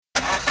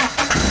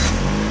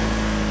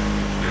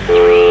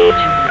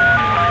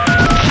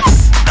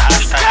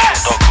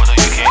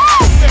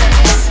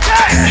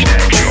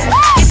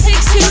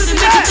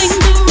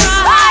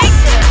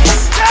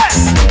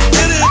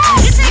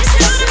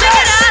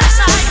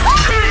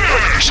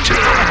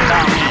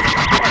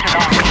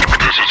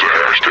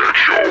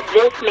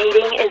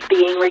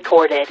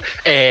recorded.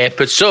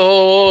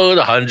 Episode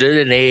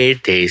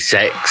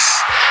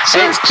 186.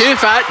 It's two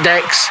fat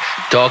dicks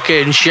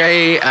talking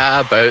shit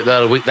about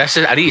their week. This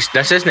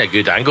isn't a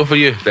good angle for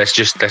you.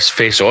 This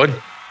face on.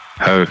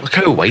 How? Look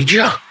how wide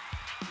you are.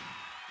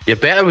 You're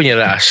better when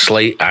you're at a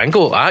slight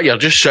angle. You're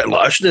just sitting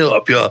like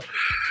up here.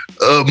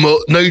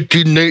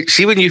 1990.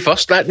 See when you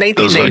first that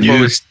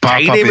 1990 was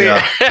tiny,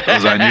 mate.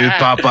 There's a new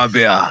Papa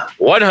Bear.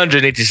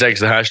 186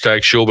 the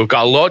hashtag show. We've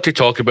got a lot to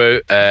talk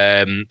about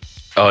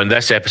on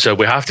this episode.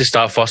 We have to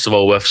start first of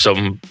all with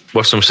some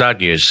sad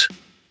news.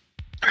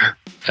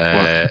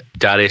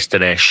 Darius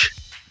Dinesh.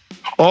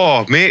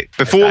 Oh, mate!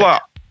 Before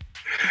that,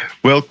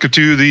 welcome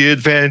to the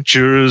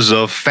adventures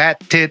of Fat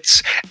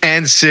Tits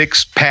and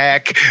Six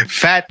Pack.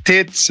 Fat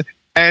Tits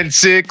and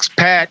Six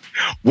Pack.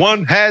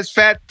 One has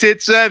fat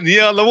tits and the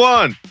other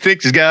one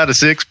thinks he's got a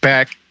six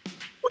pack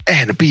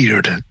and a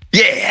beard.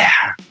 Yeah.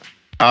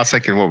 I was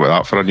thinking, what about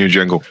that for a new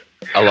jingle?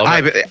 I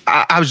love it.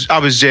 I was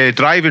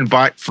driving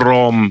back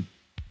from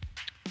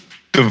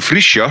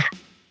Dumfriesshire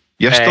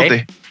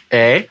yesterday,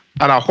 and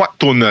I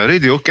whacked on the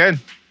radio again,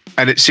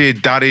 and it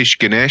said Darius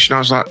Ganesh, and I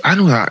was like, I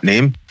know that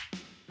name.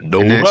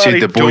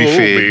 Nobody told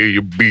me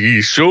you'd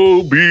be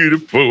so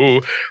beautiful.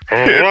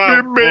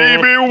 Hit me,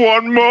 baby,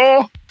 one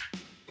more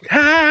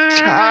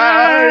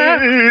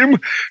time.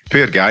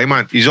 Poor guy,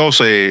 man. He's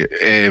also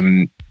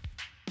right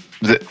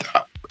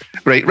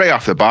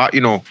off the bat,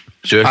 you know.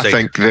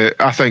 Suicide.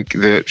 I think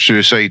the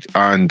suicide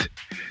and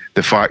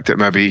the fact that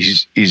maybe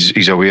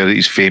he's aware that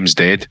his fame's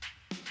dead,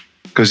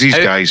 because these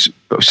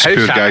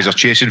poor guys are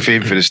chasing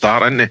fame for the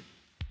start, aren't they?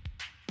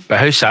 But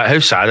how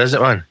sad is it,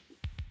 man?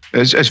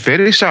 It's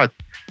very sad.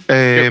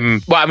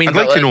 Well, I mean, I'd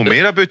like to know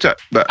more about it,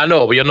 but I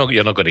know, but you're not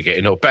going to get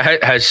to know.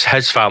 But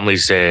his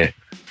family's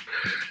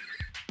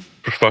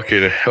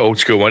fucking old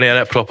school money,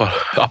 innit? Proper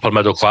upper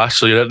middle class,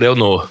 so they'll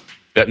know.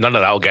 None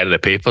of that'll get in the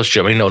papers.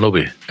 Do you know what I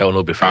mean? It'll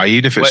not be fun.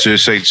 Even if it's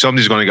suicide,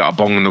 somebody's going to get a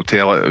bung and they'll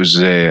tell it was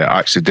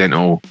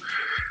accidental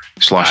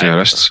slashing of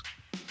wrists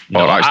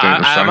or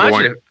accidental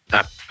strangling.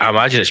 I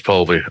imagine it's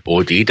probably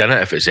OD'd,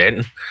 innit, if it's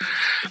anything.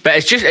 But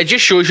it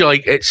just shows you,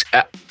 like, it's.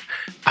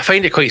 I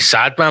find it quite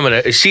sad, man.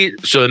 When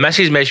so the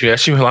missus mentioned me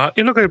this, and like,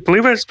 you're not going to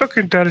believe it. It's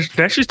fucking Darius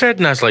Dinesh is dead,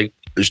 and I was like,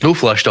 it's no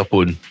flashed up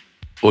on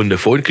the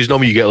phone, because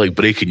normally you get like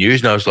breaking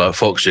news, and I was like,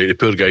 fuck's sake, the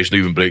poor guy's not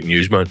even breaking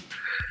news, man.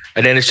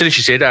 And then as soon as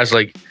she said that, I was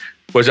like,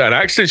 was it an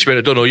accident? She went,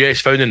 I don't know. Yeah,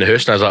 he's found in the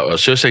house, and I was like, well,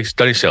 suicide's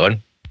done his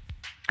selling.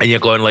 And you're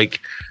going like,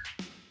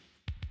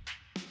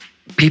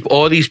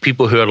 all these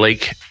people who are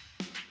like,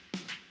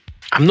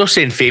 I'm not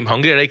saying fame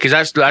hungry, right?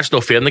 Because that's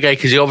not fair in the guy,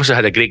 because he obviously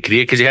had a great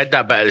career, because he had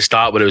that bit at the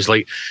start where it was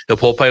like the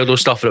Pop Idol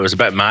stuff, and it was a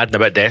bit mad and a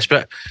bit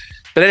desperate.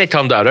 But then he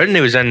turned it around, and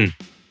he was in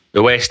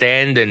the West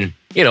End, and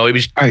you know, he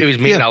was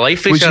making a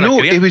life for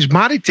himself. He was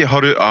married to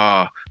her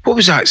at what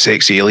was that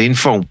sexy alien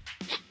film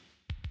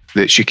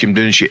that she came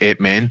down and she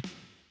ate men?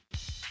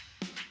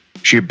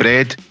 She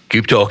bred.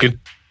 Keep talking.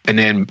 And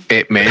then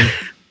ate men.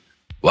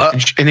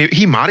 What? And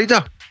he married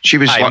her. She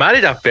was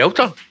married a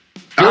belter.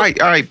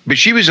 Aye, but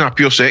she was in a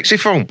pure sexy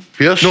film.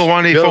 No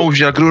one of the films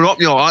you're growing up,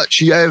 you're like,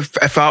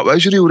 if that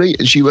was real, right,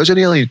 and she was an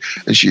alien,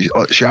 and she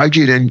shagged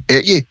you and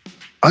ate you,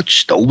 I'd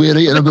still be right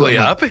in a bit. Quite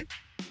happy.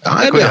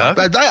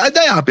 I'd be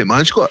happy,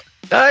 man, Scott.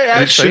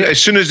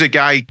 As soon as the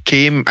guy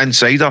came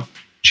inside her,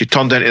 she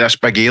turned into this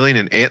big alien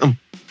and ate him.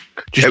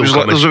 It was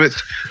like there was about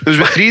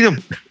three of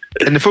them.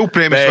 And the full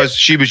premise was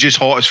she was just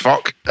hot as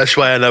fuck. That's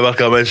why I never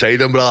come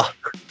inside him, brother.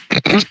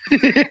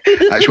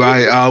 That's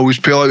why I always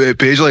pull out of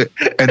Paisley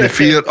in the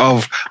fear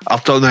of I'll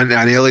turn into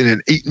an alien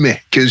and eating me,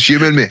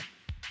 consuming me.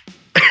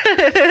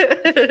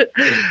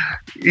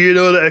 You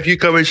know that if you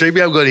come inside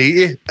me, I'm going to eat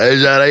you.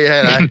 Is that right,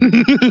 Henry?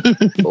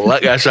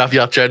 Lick us off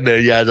your chin now,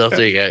 yeah, I'll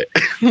take it.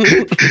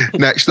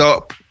 Next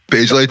up,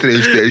 Paisley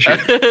train station.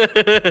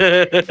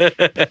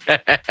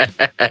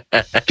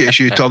 Gets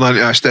you turn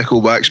into a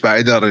stickleback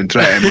spider and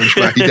try to munch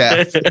my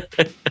death.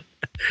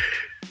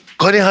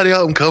 Can you hurry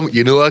up and come?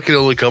 You know I can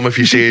only come if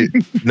you say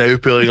now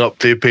pulling up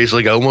to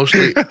Paisley Gilmore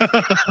Street.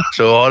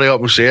 So hurry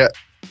up and say it.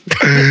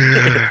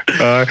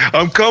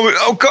 I'm coming.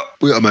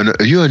 Wait a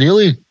minute, are you an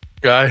alien?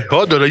 Aye,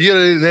 hold on, are you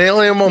an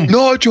alien, Mum?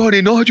 No,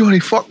 Johnny,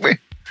 fuck me.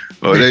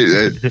 All right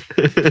then.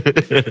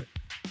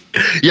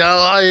 You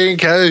lying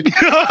cow.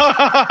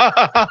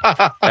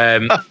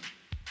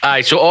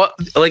 Aye, so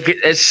like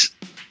it's.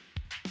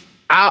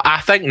 I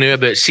think now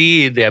about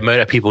the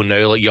amount of people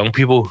now, like young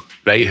people,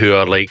 right, who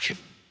are like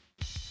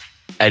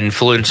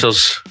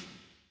influencers,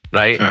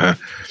 right,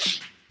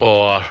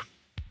 or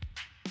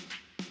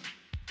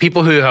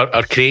people who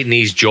are creating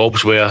these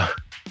jobs where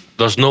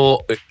there's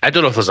no. I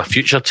don't know if there's a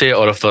future to it,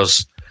 or if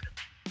there's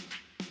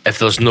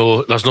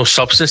no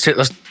substance to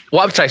it.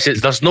 What I'm trying to say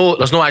is there's no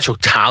actual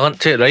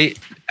talent to it, right?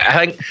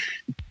 I think,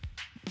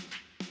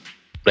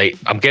 right,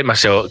 I'm getting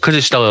myself, because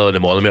it's still early in the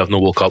morning, I've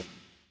not woke up.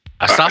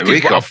 I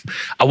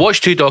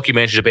watched 2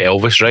 documentaries about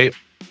Elvis, right?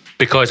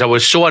 Because I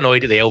was so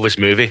annoyed at the Elvis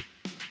movie.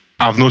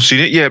 I've not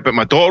seen it yet, but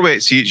my daughter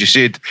went to see it. She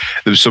said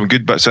there was some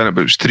good bits in it,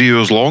 but it was 3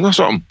 hours long or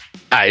something.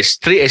 It's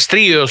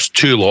 3 years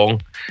too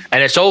long,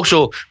 and it's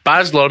also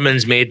Baz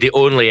Luhrmann's made the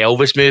only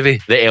Elvis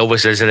movie that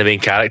Elvis isn't the main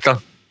character,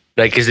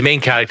 right? Because the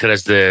main character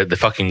is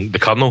the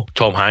Colonel,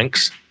 Tom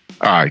Hanks.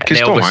 Aye, because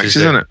Tom Hanks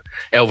is in it.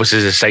 Elvis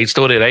is a side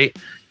story, right?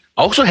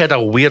 I also heard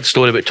a weird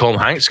story about Tom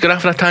Hanks. Going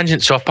off on a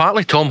tangent. So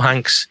apparently Tom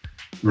Hanks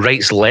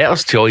writes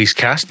letters to all his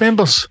cast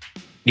members.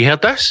 You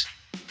heard this?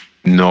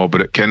 No,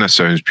 but it kind of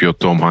sounds pure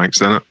Tom Hanks,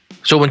 doesn't it?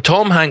 So when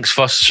Tom Hanks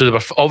first, so they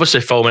were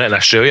obviously filming it in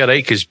Australia,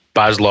 right? Because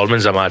Baz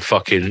Luhrmann's a mad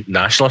fucking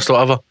nationalist or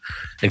whatever,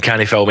 and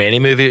can't film any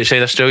movie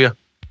outside Australia.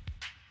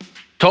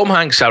 Tom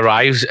Hanks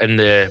arrives in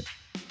the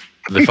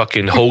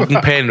fucking holding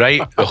pen,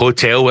 right? The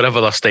hotel,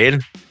 wherever they're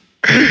staying.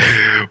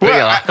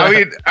 Well, I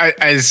mean,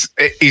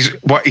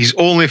 he's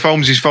only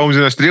films his films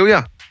in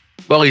Australia.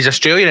 Well, he's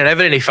Australian and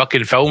everything he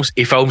fucking films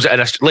in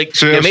like.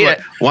 So it's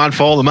like, 1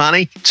 for the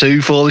money,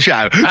 2 for the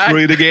show.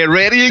 3 to get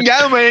ready and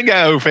go, man,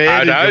 go.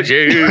 I know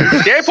you.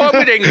 Step on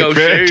my dingo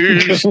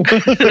shoes.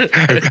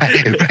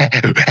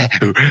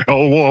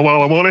 Oh,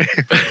 well, I'm on it.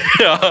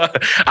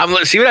 I'm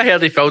like, see when I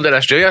heard he filmed in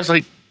Australia, I was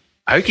like,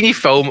 how can you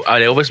film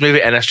an Elvis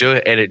movie in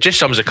Australia? And it just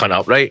sums the cunt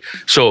up, right?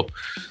 So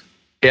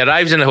he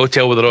arrives in the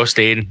hotel where they're all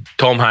staying,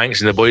 Tom Hanks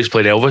and the boys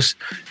playing Elvis.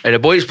 And the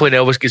boys playing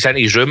Elvis gets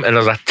into his room and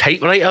there's a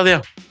typewriter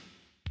there.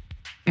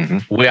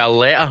 Mm-hmm. With a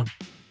letter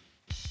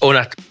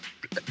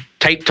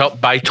typed up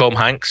by Tom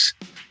Hanks,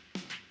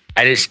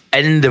 and it's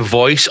in the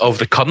voice of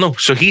the Colonel.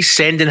 So he's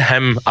sending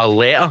him a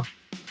letter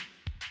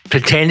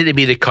pretending to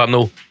be the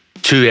Colonel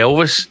to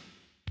Elvis.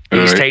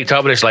 He's typed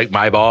up and it's like,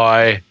 my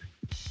boy,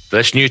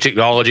 this new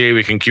technology,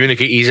 we can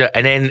communicate easier.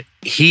 And then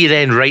he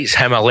writes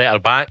him a letter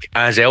back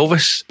as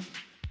Elvis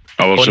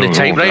on the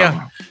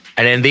typewriter.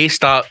 And then they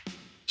start,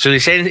 so he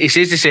says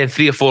they send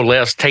 3 or 4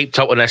 letters typed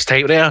up on this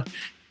typewriter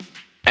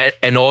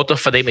in order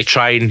for them to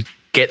try and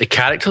get the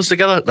characters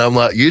together. And I'm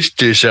like, you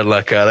two sound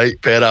like a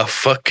right pair of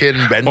fucking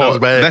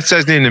benders, man. This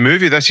isn't in the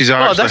movie. This is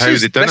actually how they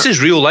did it. This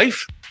is real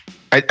life.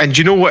 And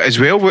do you know what as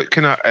well? What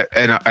kind of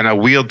in a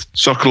weird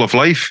circle of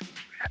life?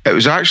 It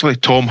was actually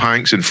Tom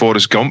Hanks and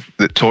Forrest Gump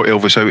that taught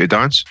Elvis how to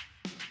dance.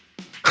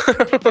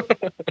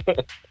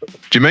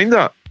 Do you mind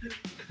that?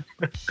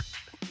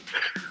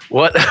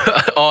 What?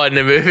 Oh, in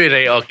the movie,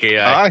 right? Okay,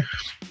 aye.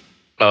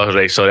 Oh,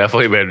 right, sorry, I thought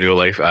you meant real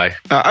life, aye.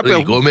 There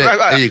you go, mate.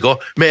 There you go.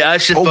 Mate,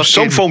 that's the fucking...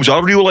 Some films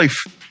are real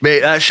life.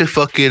 Mate, that's the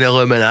fucking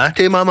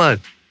Illuminati, my man.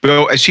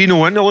 Well, is he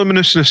no into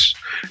luminousness?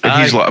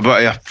 And he's like a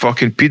bit of a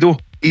fucking pedo.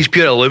 He's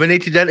pure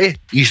illuminated, isn't he?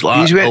 He's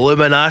like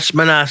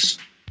Illuminatus.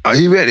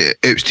 He went to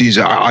Epstein's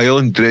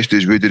island dressed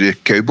as Woody the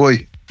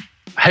Cowboy.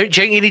 How do you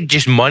think you need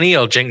just money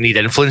or do you think you need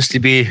influence to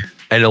be in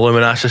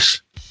Illuminatus?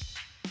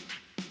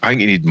 I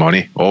think you need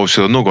money.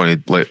 Also, they're not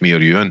going to let me or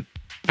you in.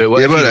 But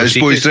what what it is,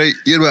 boys, right?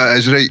 Here what it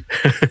is, right?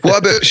 What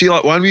about, see,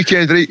 like one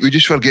weekend, right? We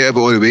just forget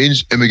about all the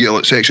Waynes and we get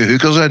like sexy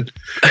hookers in.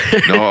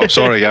 No, I'm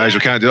sorry, guys,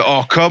 we can't do that.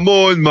 Oh, come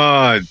on,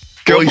 man.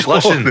 Boys,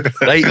 listen,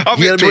 right? I've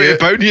got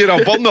 £20 here.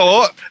 I'll burn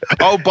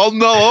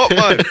the lot,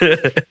 man.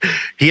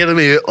 Hear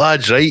me out,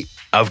 lads, right?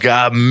 I've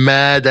got a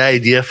mad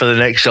idea for the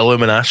next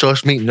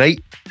Illuminasos meeting,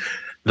 right?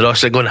 They're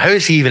also going, how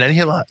is he even in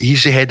here? Like,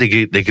 he's the head of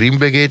the Green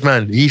Brigade,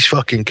 man. He's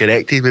fucking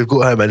connected. We've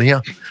got him in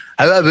here.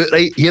 How about,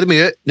 right, hear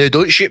me out. Now,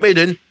 don't shoot me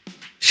down.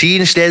 See,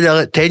 instead of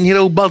like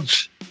 10-year-old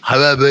birds, how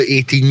about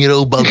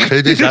 18-year-old birds?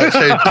 How does that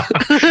sound?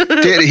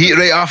 Take the heat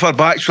right off our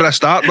backs for a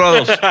start,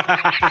 brothers.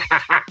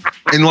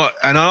 And look,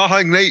 another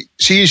thing, right?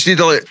 See, instead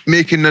of like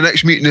making the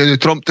next meeting in the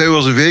Trump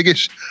Towers in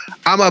Vegas,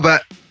 I'm a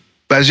bit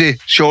busy,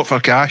 short for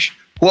cash.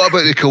 What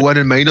about the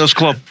Kilwinning Miners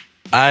Club?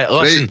 Aye,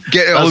 listen. Right?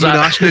 Get it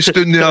Illuminationist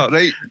down there,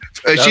 right?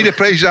 See the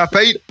price of a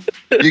pint?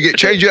 You get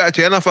change out of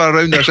tenner for a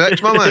round of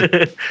 6, my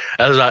man.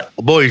 I was like,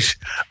 boys,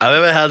 I've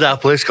ever heard of a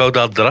place called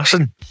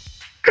Ardrossan.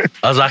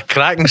 There's a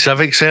cracking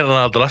civic centre in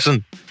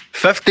Ardrossan.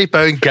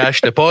 £50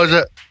 cash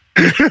deposit.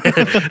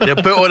 They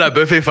put on a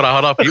buffet for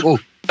 100 people.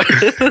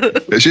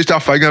 It's just a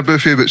finger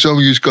buffet, but some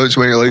of you cunts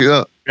might like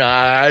that.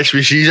 It's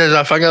what she says,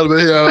 a finger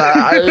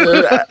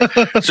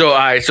buffet.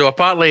 So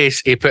apparently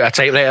he put a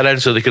typewriter in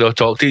so they could all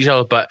talk to each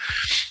other. But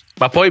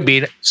my point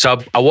being,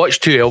 so I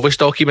watched 2 Elvis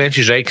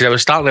documentaries, right? Because I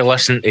was starting to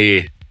listen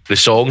to the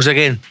songs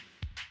again.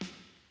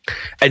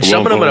 And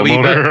some of them are a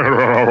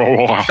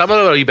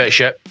wee bit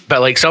shit, but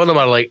like some of them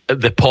are like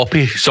the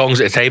poppy songs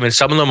at the time, and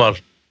some of them are,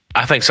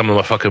 I think some of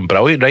them are fucking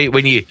brilliant, right?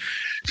 When you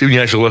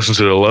actually listen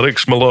to the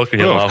lyrics, Malok,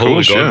 and you're like,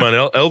 holy God, man,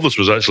 Elvis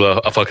was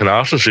actually a fucking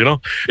artist, you know?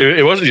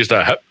 He wasn't just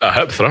a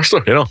hip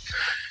thruster, you know?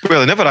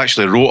 Well, he never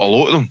actually wrote a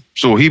lot of them,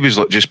 so he was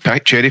like just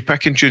cherry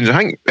picking tunes. I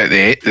think at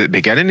the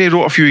beginning he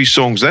wrote a few of his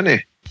songs, didn't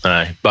he?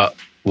 Aye, but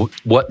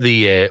what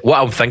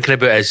I'm thinking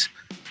about is,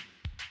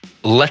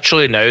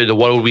 literally now, the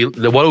world we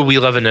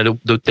live in,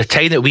 the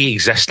time that we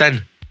exist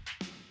in,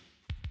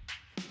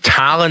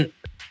 talent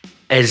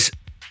is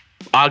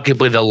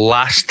arguably the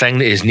last thing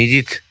that is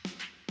needed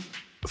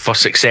for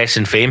success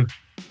and fame.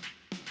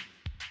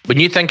 When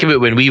you think about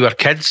when we were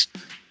kids,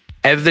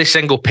 every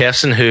single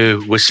person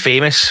who was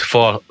famous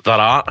for their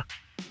art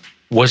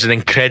was an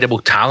incredible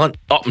talent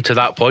up until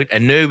that point.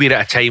 And now we're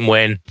at a time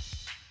when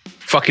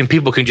fucking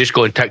people can just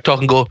go on TikTok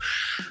and go,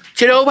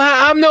 do you know what?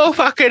 I'm no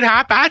fucking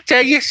happy. I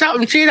tell you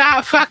something, see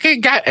that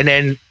fucking guy. And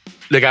then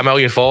they got a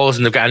million followers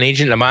and they've got an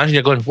agent and a manager.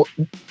 You're going, what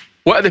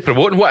are they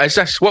promoting? What is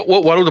this? What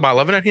world am I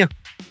living in here?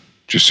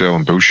 Just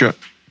selling bullshit.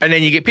 And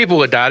then you get people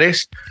like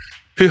Darius,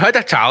 who had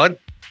a talent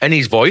in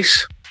his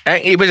voice.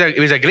 He was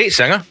a great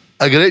singer,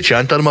 a great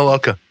chanter,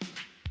 Malaka.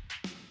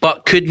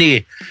 But couldn't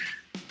he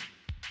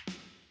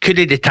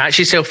detach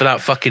himself from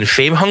that fucking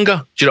fame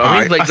hunger? Do you know what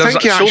I mean? Like,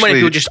 there's so many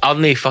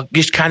people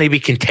just can't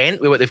be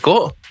content with what they've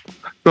got.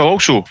 Well,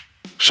 also,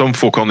 some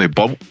folk on the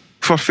bubble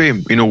for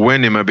fame. You know,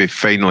 when they maybe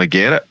finally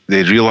get it,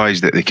 they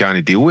realise that they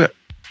can't deal with it.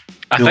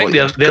 I think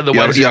they're the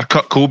ones. You're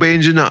Kurt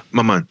Cobain's in that,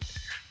 my man.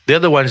 They're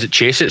the ones that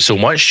chase it so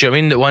much. Do you know what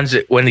I mean? The ones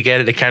that when they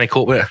get it, they can't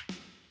cope with it.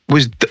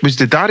 Was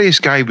the Darius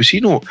guy? Was he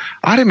no?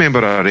 I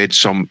remember I read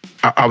some.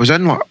 I was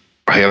in like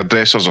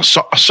Hairdressers or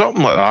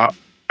something like that,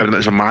 and it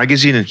was a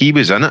magazine, and he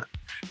was in it.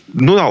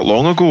 Not that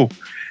long ago,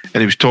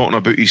 and he was talking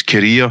about his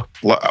career,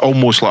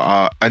 almost like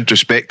a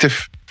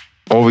introspective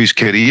of his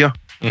career.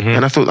 Mm-hmm.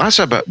 And I thought that's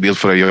a bit weird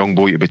for a young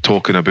boy to be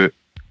talking about,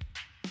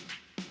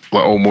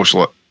 like almost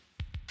like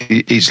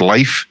his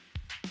life.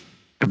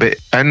 But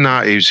in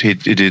that, he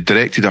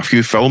directed a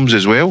few films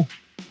as well.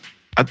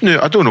 I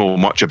don't know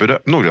much about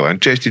it. I'm not really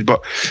interested,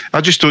 but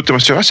I just thought to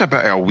myself, that's a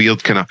bit of a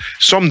weird kind of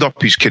summed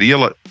up his career,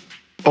 like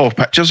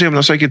pictures of him. And I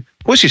was thinking,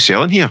 what's he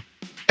selling here?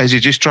 Is he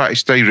just trying to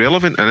stay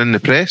relevant and in the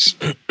press?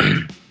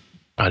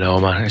 I know,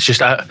 man. It's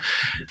just, I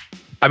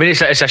mean,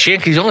 it's a shame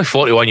because he's only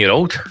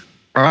 41-year-old.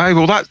 Aye,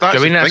 well, that's I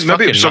mean, that's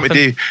maybe it was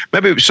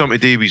something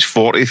day of his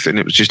 40th, and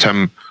it was just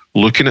him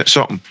looking at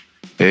something.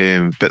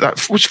 But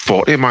that was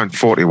 40, man,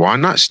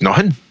 41. That's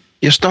nothing.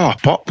 You're still a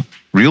pup,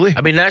 really.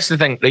 I mean, that's the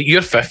thing. Like,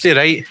 you're 50,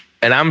 right?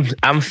 And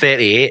I'm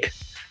 38,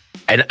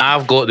 and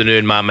I've got to know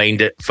in my mind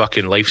that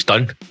fucking life's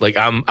done. Like,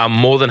 I'm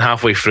more than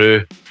halfway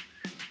through.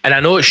 And I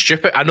know it's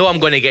stupid. I know I'm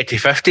going to get to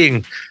 50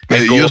 and go,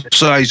 your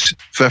size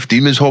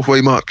 15 is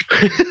halfway mark.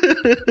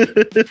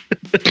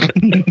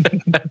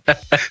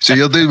 So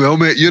you're doing well,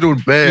 mate. You're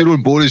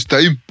on bonus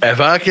time. If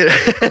I can,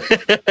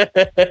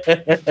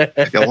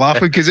 you're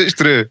laughing because it's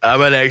true.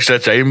 I'm in extra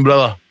time,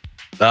 brother.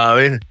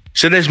 I mean, as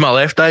soon as my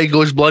left eye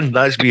goes blind,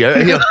 that's me out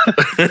of here.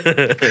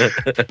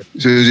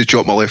 As soon as you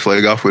chop my left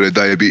leg off with a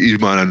diabetes,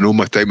 man, I know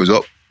my time is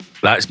up.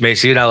 That's me.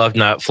 See, when I lived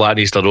in that flat in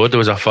Easter Road, there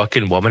was a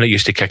fucking woman that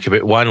used to kick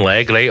about one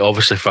leg, right?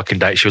 Obviously fucking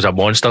died. She was a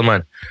monster,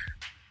 man.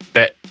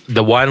 But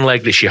the one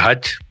leg that she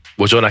had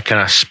was on a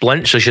kind of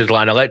splint, so she had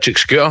like an electric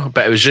scooter,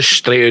 but it was just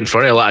straight in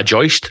front of her, like a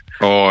joist.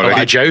 Oh, right.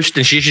 Like a joust,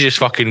 and she should just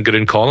fucking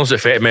ground corners at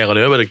 30 mile an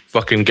hour with a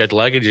fucking good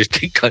leg and just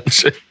take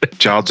cunts.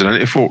 Charging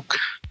into folk.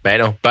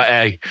 Mental.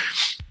 But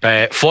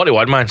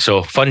 41, man,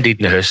 so fun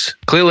deed in the house.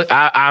 Clearly,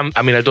 I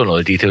mean, I don't know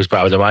the details, but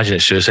I would imagine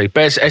it's suicide.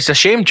 But it's a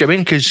shame, do you know what I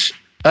mean? Because,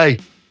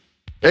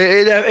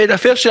 a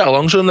fair set of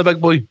lungs on the big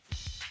boy. You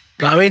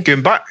know what I mean?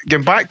 Going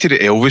back to the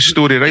Elvis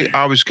story, right?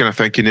 I was kind of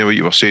thinking there what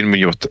you were saying when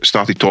you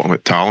started talking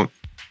about talent.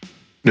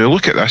 Now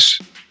look at this.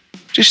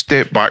 Just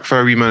step back for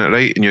a wee minute,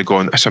 right? And you're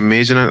going, it's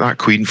amazing that that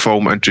Queen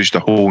film introduced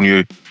a whole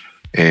new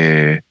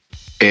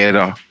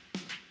era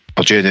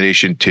or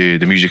generation to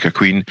the music of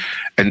Queen.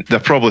 And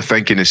they're probably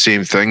thinking the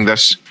same thing.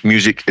 This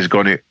music is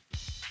going to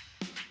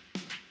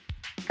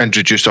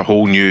introduce a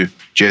whole new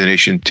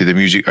generation to the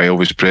music of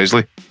Elvis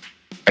Presley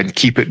and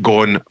keep it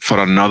going for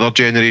another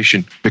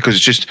generation, because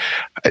it's just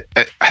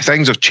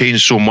things have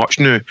changed so much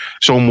now.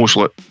 It's almost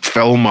like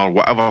film or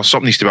whatever.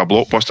 Something needs to be a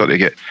blockbuster to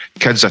get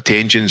kids'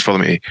 attentions for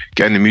them to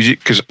get in the music.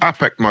 Because I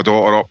picked my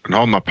daughter up and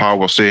her and my pal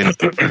were saying,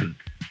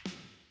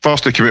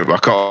 first they came out with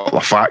a couple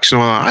of facts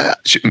and all that.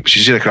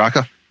 She said a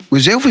cracker.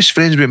 Was Elvis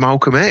friends with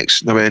Malcolm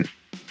X? And I went,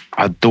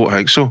 I don't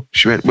think so.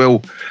 She went,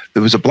 well,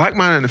 there was a black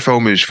man in the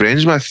film he was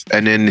friends with,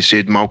 and then they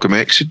said Malcolm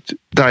X had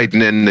died,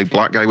 and then the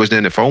black guy wasn't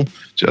in the film.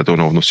 So I don't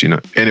know, I've not seen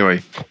it.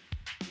 Anyway,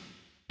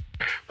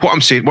 what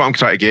I'm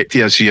trying to get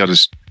to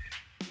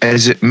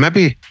is it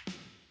maybe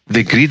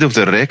the greed of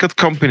the record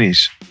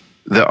companies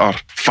that are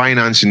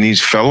financing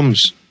these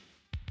films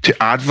to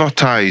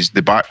advertise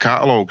the back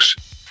catalogues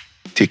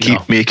to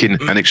keep making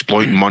and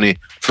exploiting money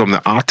from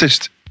the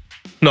artist?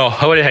 No,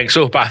 I wouldn't think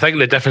so, but I think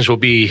the difference will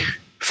be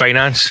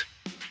finance.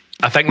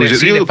 I think they've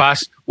seen the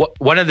past.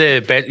 One of the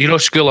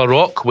best, School of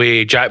Rock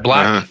with Jack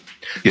Black.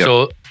 Yep.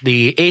 So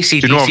the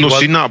AC/DC. I've not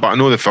seen that, but I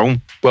know the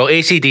film. Well,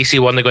 AC/DC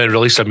one, they're going to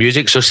release their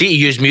music. So, see, to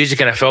use music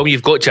in a film,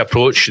 you've got to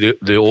approach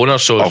the owner.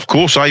 So, of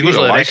course, I got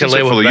a license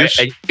for the use.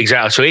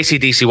 Exactly. So,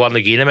 AC/DC won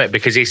the game of it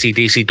because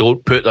AC/DC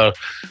don't put their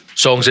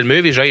songs in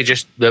movies, right?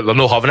 They're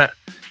not having it.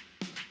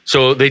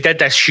 So they did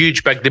this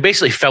huge big. They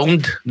basically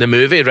filmed the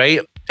movie, right?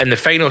 And the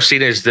final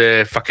scene is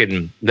they're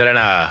in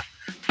a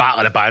Battle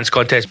of the Bands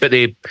contest, but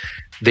they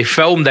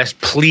filmed this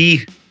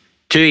plea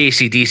to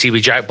AC/DC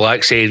with Jack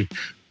Black saying,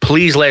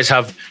 please let's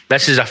have,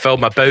 this is a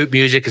film about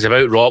music, it's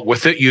about rock,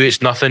 without you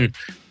it's nothing,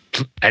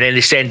 And then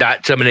they send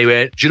that to him and he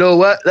went, do you know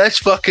what? This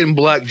fucking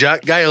Black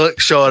Jack guy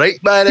looks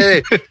alright,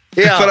 man.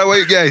 Yeah. For a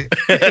white guy.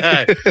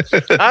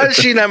 I've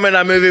seen him in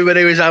a movie where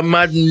he was a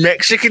mad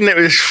Mexican that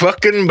was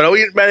fucking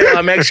brilliant, man.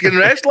 A Mexican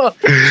wrestler.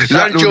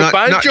 Sancho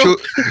Pancho.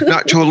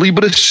 Nacho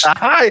Libres.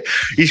 Aye.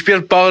 He's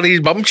been pulling his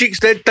bum cheeks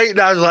dead tight. And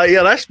I was like,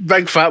 yeah, this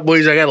big fat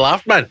boy's a good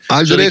laugh, man.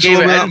 How's the wrestler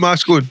with that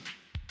mask on?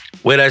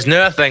 Whereas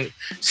now I think,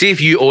 see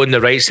if you own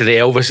the rights to the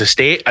Elvis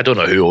estate, I don't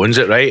know who owns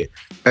it, right?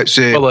 It's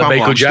probably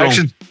Michael Armstrong.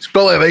 Jackson. It's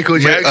probably Michael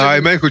Jackson. Aye,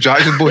 Michael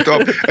Jackson bought it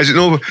up. Is it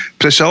no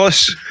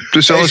Priscillas?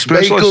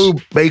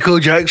 Michael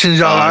Jackson's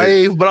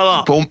alive,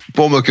 brother.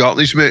 Paul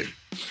McCartney's mate.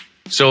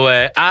 So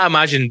I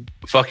imagine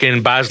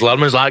fucking Baz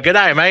Luhrmann's like, good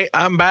day, mate.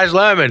 I'm Baz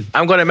Luhrmann.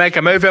 I'm going to make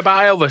a movie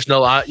about Elvis.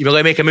 No, like, you're going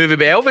to make a movie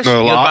about Elvis?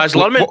 No, You're Baz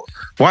Luhrmann?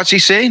 What's he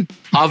saying?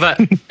 Have it.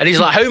 And he's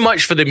like, how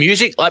much for the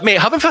music? Like, mate,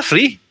 have it for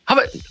free. Have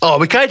it. Oh,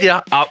 we can't do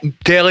that. I'm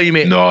telling you,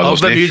 mate. No,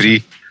 there's no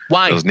free.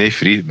 Why? There's no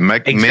free.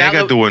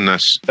 Mega doing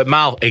this. But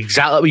Mal,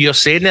 exactly what you're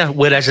saying there.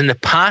 Whereas in the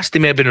past, they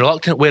may have been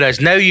reluctant. Whereas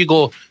now you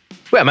go,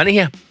 wait a minute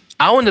here.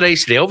 I own the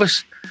rights to the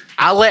Elvis.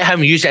 I'll let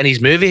him use it in his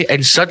movie.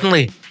 And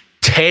suddenly,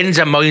 tens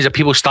of millions of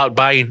people start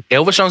buying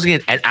Elvis songs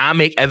again. And I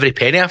make every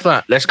penny off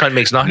that. This cunt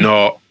makes nothing.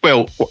 No.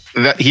 Well,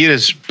 here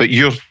is, but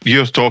you're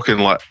talking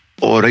like,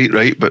 oh,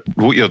 right. But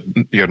what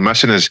you're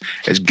missing is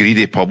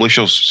greedy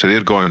publishers. So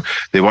they're going,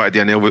 they want to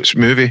do an Elvis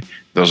movie.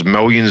 There's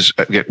millions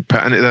getting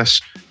put into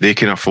this. They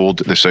can afford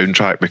the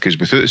soundtrack because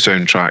without the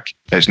soundtrack,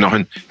 it's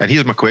nothing. And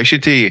here's my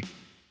question to you.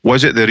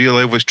 Was it the real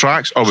Elvis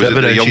tracks or was it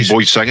the young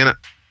boys singing it?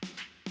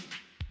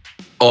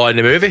 Oh, in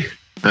the movie?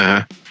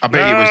 I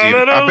bet it was.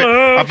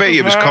 I bet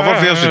it was cover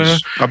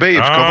versions.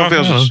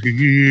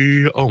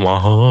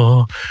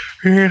 Omaha.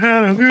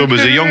 So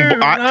was the young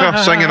actor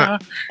singing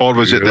it, or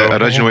was it the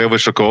original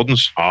Elvis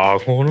recordings? I'm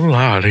gonna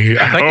lie to you.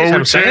 I think it's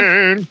him singing.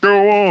 Can't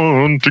go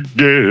on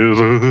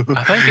together.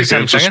 I think it's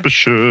him singing.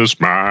 Suspicious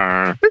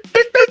mind.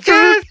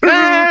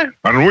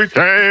 And we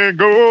can't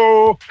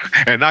go,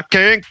 and I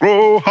can't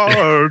grow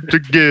hard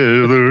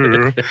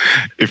together.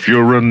 If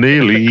you're an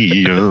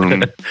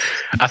alien,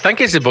 I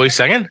think it's the boy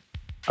singing.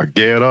 I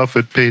get off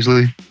at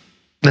Paisley.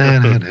 Na,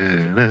 na,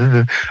 na,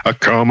 na. I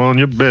come on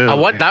your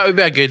belly. That would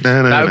be a good.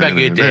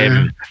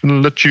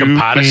 Let you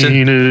comparison.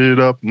 clean it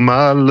up,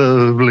 my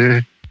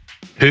lovely.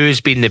 Who's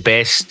been the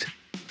best,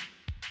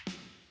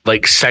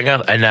 like,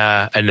 singer in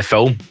the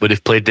film where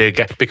they've played the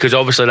guy? Because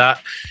obviously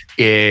that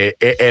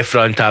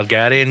Efron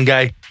Targaryen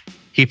guy,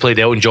 he played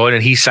Elton John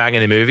and he sang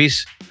in the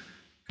movies.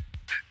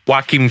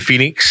 Joaquin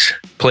Phoenix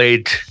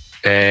played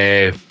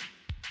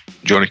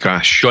Johnny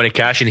Cash,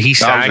 and he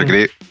sang.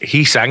 Great.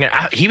 He sang it.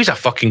 He was a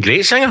fucking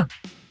great singer,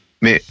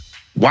 mate.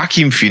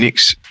 Joaquin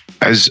Phoenix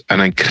is an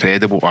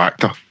incredible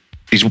actor.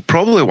 He's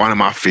probably one of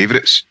my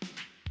favourites.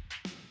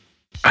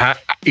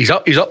 He's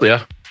up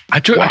there. I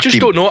just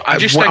don't know. I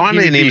just think one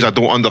of the names I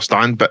don't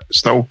understand, but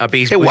still.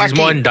 He's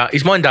more in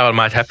Dallas Mad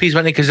Hippies,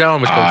 wasn't he? Because that one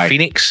was called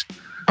Phoenix.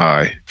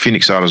 Aye,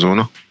 Phoenix,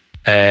 Arizona.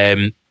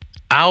 I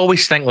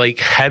always think like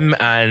him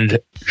and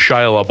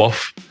Shia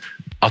LaBeouf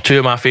are two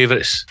of my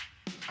favourites.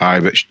 Aye,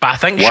 but I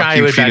think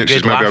Shia would be a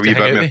good laugh a wee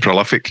bit more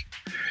prolific.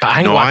 But I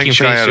think Joaquin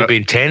Phoenix would be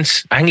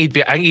intense. I think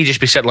he'd just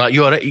be sitting like,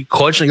 you alright?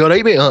 Constantly, you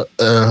alright, mate?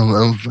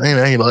 I'm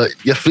fine, but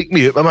you're freaking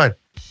me out, my man.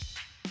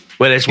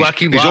 Whereas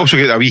Joaquin, he's also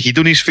got a wee head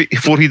on his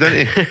forehead,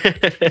 didn't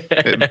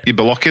he? He'd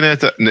be looking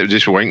at it and it would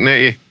just winking at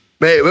you.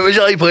 Mate, what was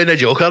it like playing the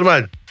Joker,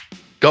 man?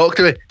 Talk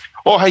to me.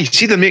 Oh, hey,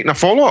 see they're making a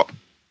follow-up.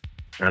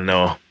 I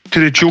know. To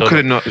the Joker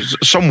and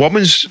some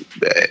woman's...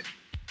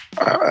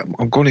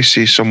 I'm going to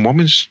say some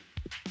woman's...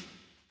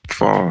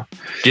 For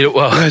you know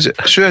what? Is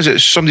it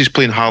somebody's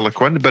playing Harley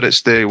Quinn, but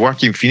it's the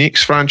Joaquin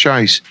Phoenix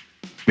franchise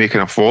making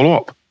a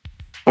follow-up.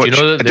 Do you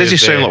know that it doesn't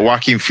sound like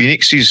Joaquin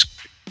Phoenix's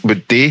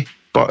would they,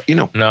 but you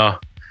know. No.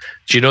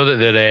 Do you know that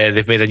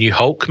they've made a new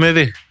Hulk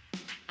movie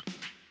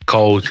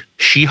called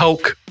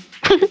She-Hulk?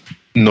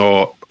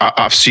 No,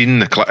 I've seen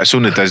the clip. It's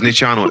on the Disney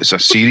Channel. It's a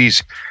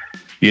series,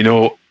 you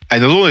know,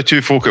 and there's only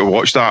two folk that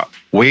watch that: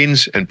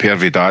 Wayne's and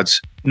Pervy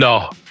Dads.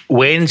 No,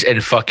 Wayne's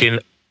and fucking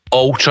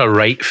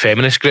ultra-right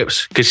feminist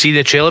groups. Because see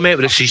the trailer, mate,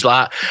 where she's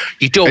like,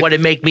 you don't want to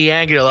make me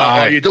angry.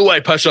 Like, you don't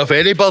want to piss off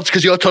any birds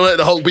because you're turning out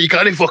the Hulk, but you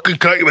can't fucking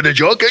crack it with a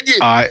joke, can you?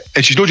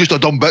 And she's not just a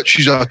dumb bitch,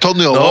 she's a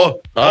attorney at law.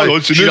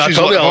 She's like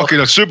fucking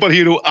a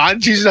superhero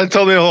and she's an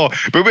attorney at law.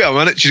 But wait a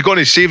minute, she's going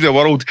to save the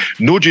world,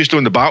 not just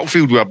on the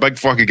battlefield with her big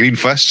fucking green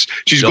fists.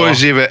 She's going to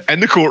save it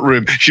in the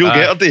courtroom. She'll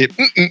get her date.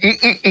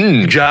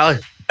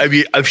 Exactly.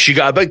 If she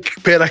got a big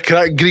pair of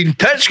crack green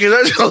tits,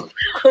 because that's all.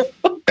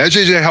 This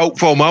is a help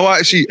film. I want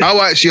to see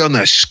her on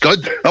the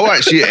scud. I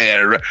want to see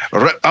it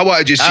rip. I want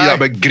to just see a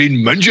big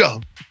green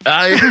minger.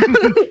 Aye.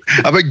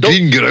 A big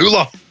green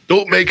growler.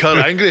 Don't make her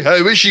angry. How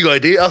is she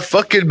going to do? A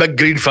fucking big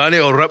green fanny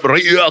will rip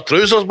right out her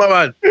trousers, my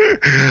man.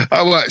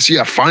 I want to see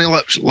her fanny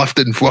lips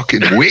lifting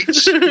fucking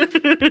weights.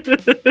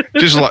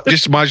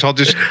 just imagine her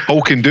just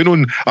hulking down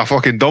on a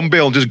fucking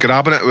dumbbell and just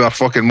grabbing it with her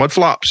fucking mud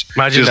flaps.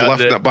 Imagine just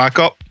lifting it back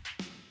up.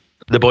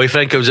 The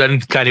boyfriend comes in,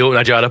 can he open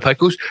a jar of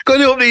pickles? Can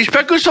you open these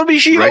pickles for me,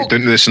 She-Hulk? Right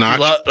down to the snack.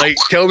 Like,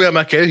 tell me I'm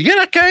a cow.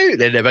 You're a cow.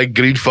 Then the big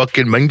green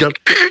fucking minder.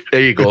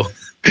 There you go.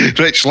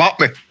 Right, slap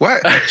me.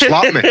 What?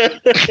 Slap me.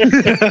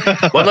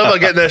 We're never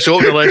getting this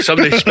open unless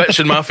somebody spits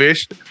in my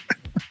face.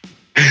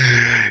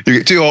 You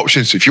get two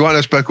options. If you want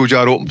this pickle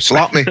jar open,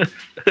 slap me.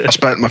 I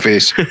spit in my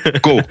face.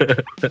 Go.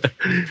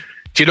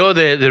 Do you know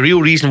the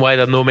real reason why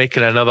they're not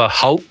making another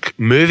Hulk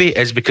movie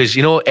is because,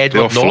 you know,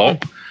 Edward Norton?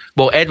 Flop.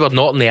 Well, Edward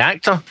Norton, the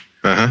actor,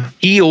 Uh-huh.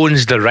 he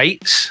owns the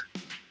rights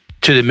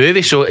to the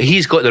movie, so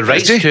he's got the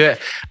rights to it,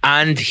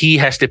 and he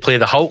has to play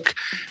the Hulk.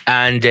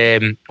 And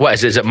what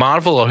is it? Is it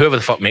Marvel or whoever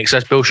the fuck makes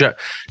this bullshit?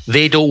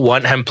 They don't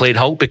want him playing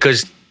Hulk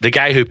because the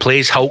guy who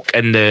plays Hulk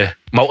in the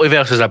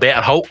multiverse is a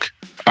better Hulk.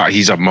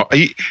 He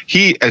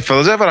if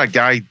there's ever a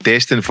guy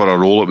destined for a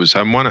role, it was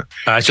him, wasn't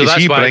it? So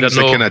that's he why brings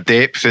the kind of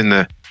depth in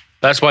the.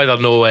 That's why they're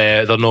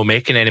no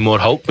making any more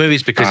Hulk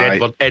movies because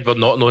Edward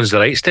Norton owns the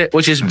rights to it,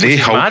 which is Hulk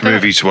mad,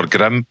 movies were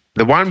grim.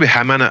 The one with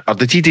him in it, or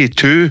did he do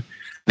two?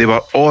 They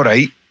were all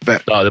right,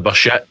 but no, they were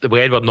shit. With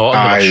Edward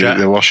Norton, they were shit.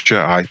 They were shit.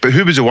 Aye, but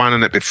who was the one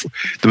in it before?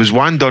 There was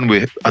one done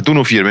with. I don't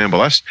know if you remember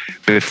this.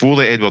 Before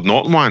the Edward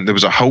Norton one, there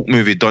was a Hulk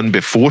movie done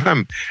before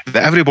him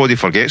that everybody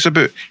forgets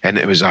about, and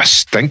it was a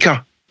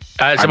stinker.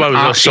 It's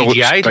about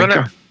CGI,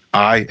 wasn't it?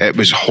 Aye, it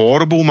was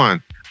horrible,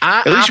 man.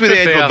 At least with the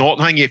Edward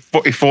Norton thing, he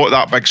fought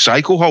that big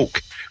Psycho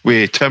Hulk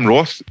with Tim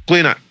Roth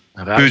playing it.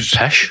 Who's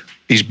pish?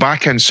 He's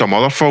back in some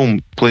other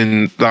film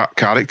playing that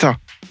character.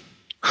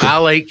 I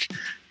like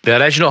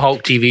the original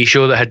Hulk TV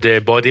show that had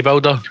the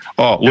bodybuilder.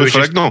 Oh, Lou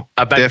Ferrigno.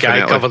 A big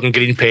guy covered in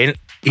green paint.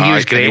 He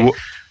was great.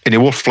 And he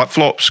wore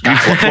flip-flops, green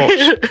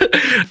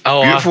flip-flops.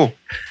 Oh, beautiful.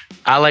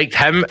 I liked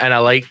him, and I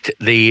liked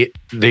the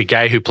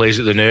guy who plays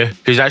it the new,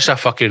 who's actually a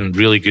fucking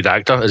really good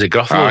actor. Is it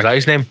Gruffalo? Is that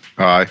his name?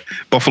 Aye.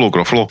 Buffalo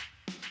Gruffalo.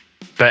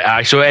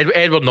 But so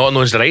Edward Norton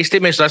owns the rights to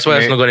it, so that's why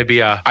there's not going to be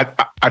a.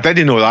 I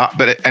didn't know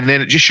that, and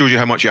then it just shows you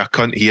how much of a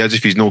cunt he is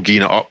if he's not geeing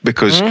it up.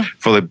 Because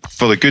for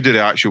the good of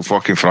the actual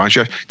fucking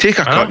franchise, take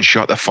a cut and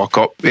shut the fuck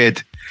up,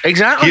 Ed.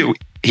 Exactly.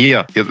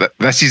 Here,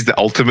 this is the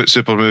ultimate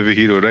super movie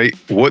hero, right?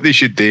 What they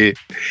should do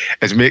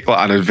is make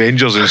like an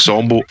Avengers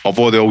ensemble of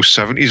all the old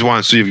 70s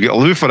ones. So you've got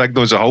Lou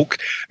Ferrigno as a Hulk.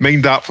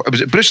 Mind that,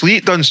 was it Bruce Lee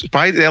done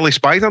the early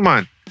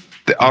Spider-Man?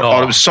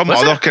 Or it was some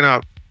other kind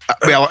of.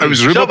 Well, it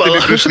was rumoured to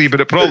be Bruce Lee,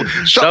 but it probably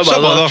some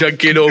other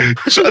Junkie-no.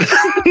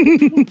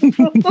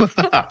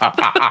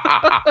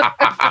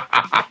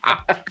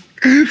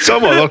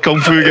 Some other kung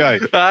fu guy.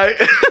 Aye.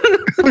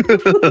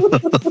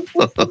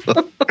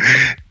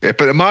 Yeah,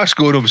 but the mask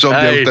on him,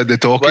 somebody else did the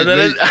talking.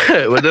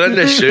 When they're in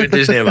the suit,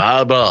 doesn't it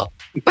matter, bro?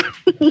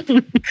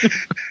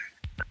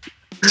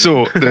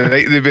 So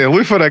they'd be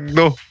Lou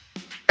Ferrigno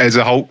as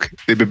a Hulk.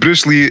 They'd be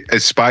Bruce Lee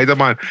as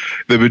Spider-Man.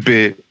 There would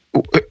be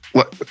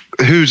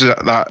who's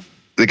that?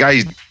 The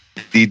guy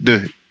who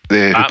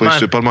plays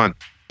Superman.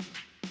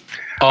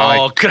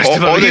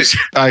 Christopher Reeves.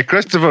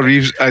 Christopher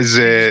Reeves is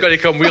he's going to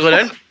come wheeling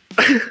in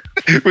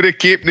with a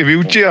cape in the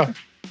wheelchair.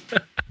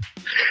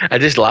 I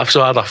just laughed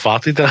so hard I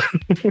farted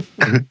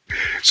there.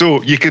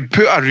 So you could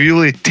put a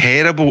really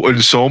terrible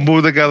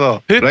ensemble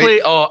together. Who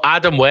played?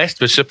 Adam West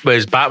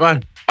was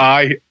Batman.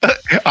 Aye,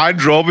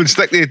 and Robin.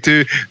 Stick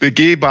the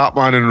gay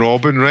Batman and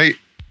Robin, right?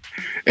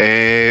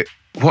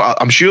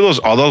 I'm sure there's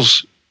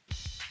others.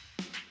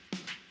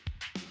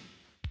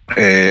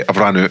 I've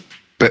ran out,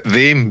 but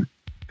them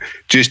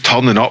just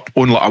turning up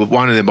on like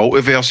one of the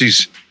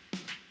multiverses,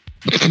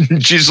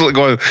 just like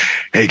going,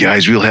 "Hey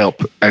guys, we'll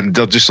help," and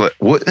they're just like,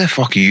 "What the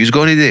fuck are you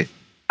going to do?"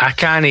 I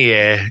can't.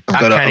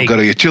 I've got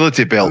a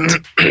utility belt.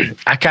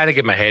 I can't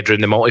get my head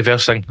around the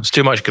multiverse thing. It's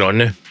too much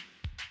going on now.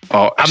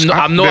 Oh,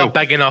 I'm not a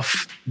big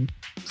enough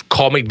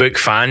comic book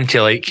fan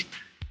to like.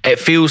 It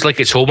feels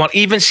like it's homework.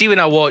 Even see when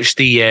I watched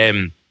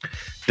the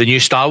new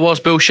Star Wars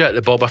bullshit,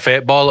 the Boba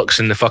Fett bollocks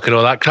and the fucking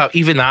all that crap.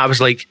 Even that, I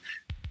was like,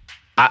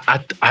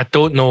 I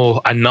don't know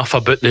enough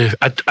about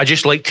I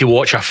just like to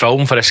watch a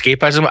film for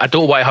escapism. I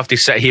don't want to have to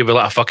sit here with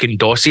like a fucking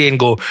dossier and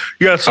go,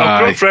 yes,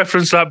 I'll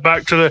reference that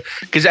back to the,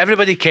 because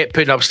everybody kept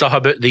putting up stuff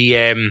about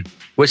the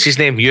what's his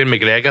name, Ewan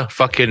McGregor,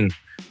 fucking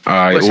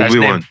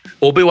Obi-Wan.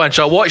 Obi-Wan.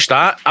 So I watched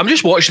that. I'm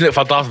just watching it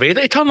for Darth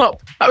Vader to turn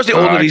up. That was the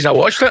only reason I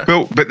watched it.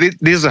 Well, but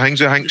there's the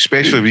things, I think,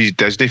 especially with these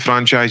Disney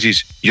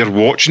franchises, you're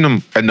watching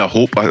them in the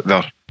hope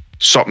that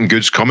something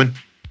good's coming.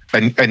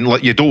 And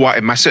like, you don't want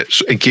to miss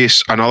it in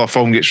case another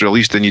film gets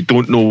released and you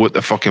don't know what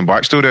the fucking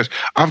backstory is.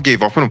 I've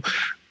gave up on them.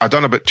 I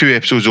done about 2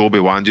 episodes of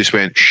Obi-Wan, just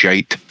went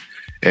shite.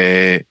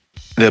 The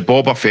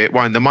Boba Fett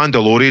one, the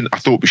Mandalorian, I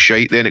thought was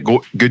shite. Then it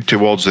got good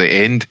towards the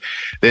end.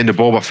 Then the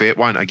Boba Fett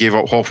one, I gave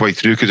up halfway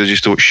through because I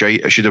just thought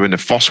shite. It should have been the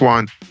first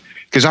one.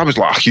 Because I was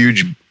like a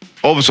huge,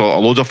 obviously a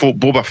load of folk.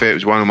 Boba Fett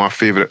was one of my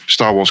favourite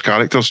Star Wars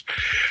characters.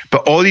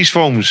 But all these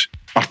films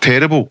are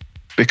terrible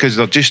because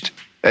they're just,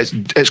 it's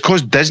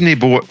because Disney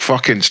bought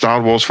fucking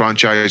Star Wars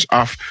franchise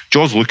off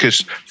George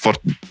Lucas for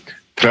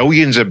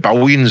trillions and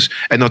billions,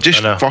 and they're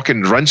just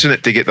fucking rinsing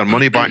it to get their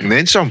money back and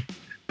then some.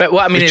 But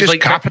what I mean it's is just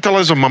like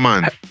capitalism, my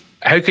man.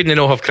 How can they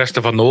not have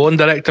Christopher Nolan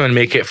direct them and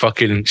make it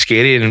fucking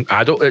scary and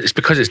adult? It's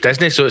because it's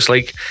Disney, so it's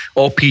like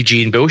all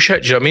PG and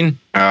bullshit. Do you know what I mean?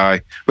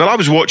 Aye. Well, I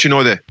was watching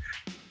all the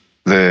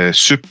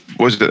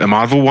the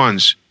Marvel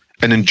ones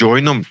and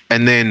enjoying them,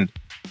 and then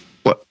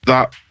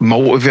that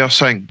multiverse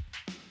thing,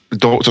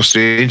 Doctor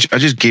Strange, I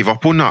just gave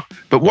up on that.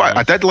 But what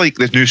I did like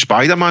the new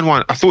Spider-Man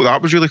one. I thought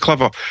that was really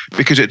clever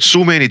because it's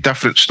so many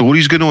different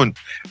stories going on,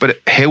 but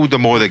it held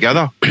them all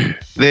together.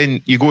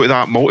 Then you go to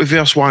that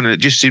multiverse one and it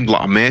just seemed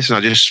like a mess, and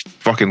I just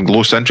fucking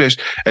lost interest.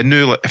 And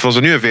now, like, if there's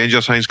a new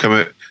Avengers things come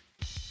out,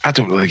 I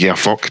don't really give a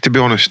fuck, to be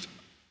honest.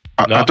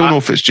 I don't know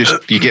if it's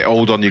just you get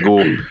older and you go,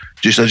 I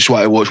just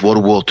want to watch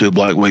World War II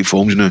black and white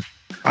films now.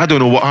 I don't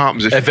know what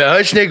happens if it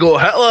hasn't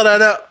got Hitler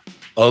in it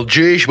or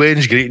Jewish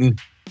Wednesday greeting.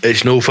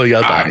 It's no for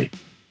your dad.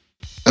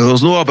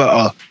 There's no a bit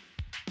of,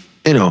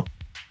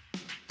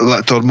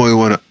 that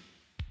turmoil in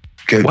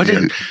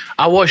it.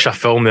 I watched a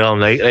film the other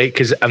night, right?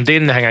 Because I'm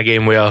doing the thing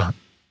again where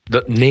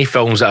the no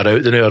films that are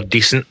out there now are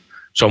decent.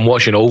 So I'm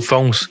watching old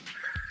films.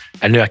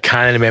 And now I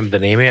can't remember the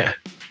name of it.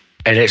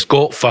 And it's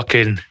got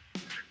fucking,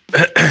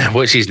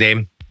 what's his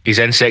name? He's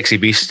in Sexy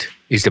Beast.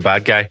 He's the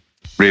bad guy.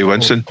 Ray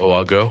Winston. Oh,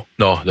 a girl.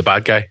 No, the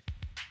bad guy.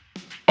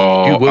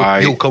 Oh,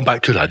 you'll come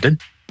back to London.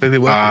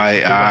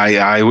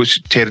 Aye. What's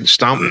Terence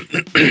Stamp?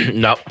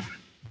 No.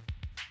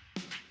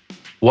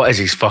 What is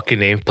his fucking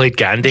name? Played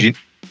Gandhi.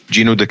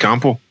 Gino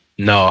DeCampo?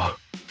 No.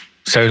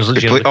 Sounds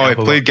like Gino DeCampo. He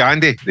played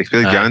Gandhi. They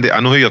played Gandhi. I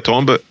know who you're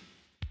talking about.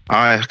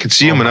 I can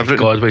see him and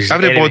everything.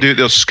 Everybody out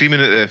there screaming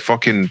at the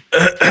fucking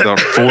their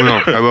phone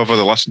or however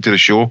they listen to the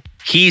show.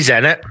 He's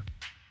in it,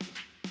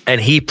 and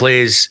he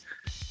plays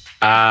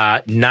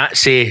a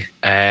Nazi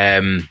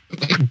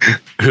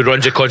who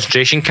runs a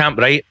concentration camp,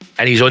 right?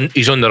 And he's on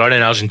the run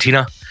in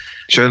Argentina.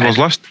 Schindler's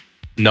List?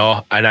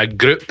 No, and a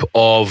group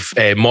of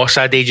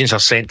Mossad agents are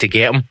sent to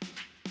get him.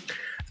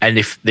 And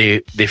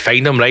they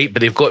find him, right? But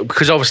they've got,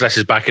 because obviously this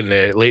is back in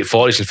the late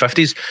 40s and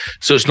 50s,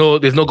 so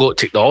they've not got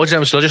technology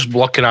in them, so they're just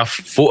looking at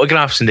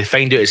photographs and they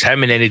find out it's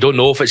him, and then they don't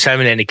know if it's him,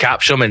 and then they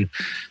capture him and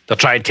they're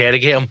trying to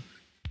interrogate him.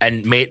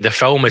 And mate, the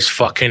film is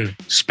fucking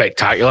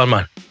spectacular,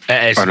 man.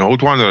 It is an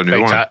old one or a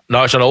new one?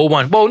 No, it's an old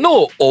one. Well,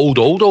 no, old,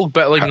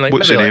 but like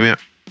what's the name of it?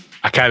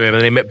 I can't remember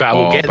the name of it, but I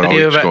will get the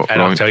name of it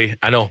and I'll tell you.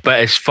 I know, but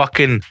it's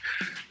fucking,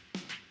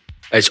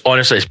 it's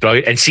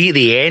brilliant. And see at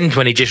the end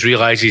when he just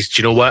realises,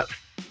 do you know what?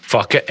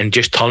 Fuck it, and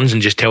just turns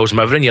and just tells him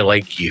everything. You're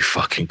like, you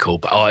fucking cool.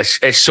 But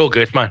it's so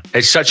good, man.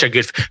 It's such a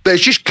good, but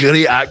it's just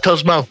great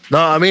actors, man. Know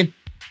what I mean?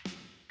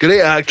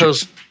 Great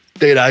actors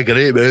doing a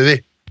great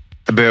movie.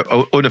 But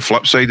on the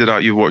flip side of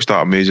that, you watched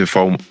that amazing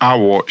film. I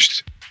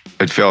watched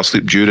and fell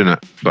asleep during it.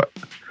 But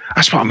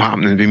that's what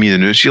happening with me in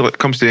the news. See, like, it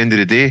comes to the end of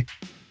the day,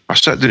 I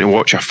sit down to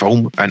watch a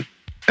film, and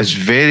it's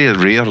very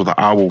rare that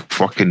I will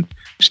fucking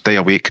stay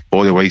awake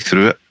all the way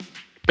through it.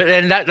 But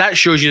then that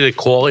shows you the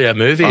quality of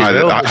the movie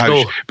as well.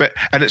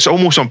 And it's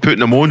almost I'm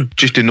putting them on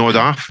just to nod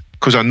off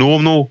because I know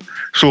them no.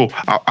 So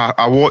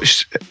I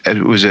watched,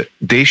 it was a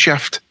Day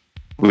Shift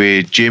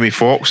with Jamie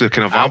Foxx, the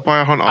kind of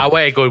vampire hunter. I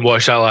went to go and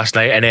watch that last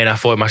night, and then I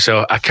thought to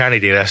myself, I can't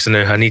do this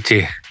now. I need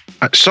to.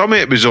 Some of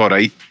it was all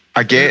right.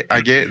 I get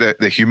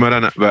the humour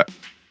in it, but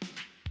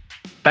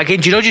again,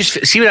 do you know,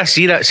 just see when I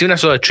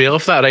saw the trailer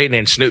for that, right, and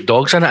then Snoop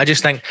Dogg's in it, I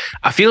just think,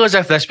 I feel as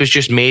if this was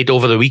just made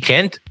over the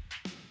weekend.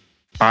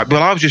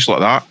 Well, I was just like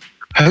that.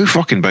 How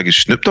fucking big is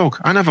Snoop Dogg?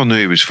 I never knew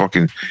he was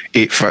fucking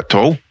 8 foot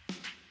tall.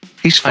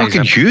 He's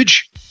fucking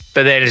huge.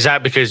 But then is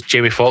that because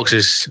Jamie Foxx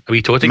is a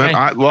wee toting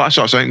guy? Well, that's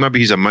what I was thinking. Maybe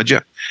he's a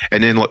midget.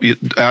 And then like,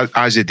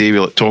 as the day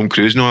with like, Tom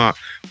Cruise and all that,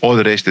 all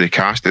the rest of the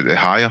cast that they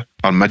hire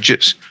are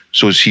midgets.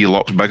 So he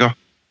looks bigger.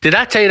 Did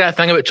I tell you that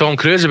thing about Tom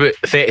Cruise about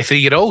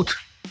 33-year-old?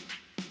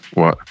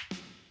 What?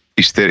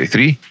 He's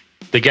 33?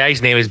 The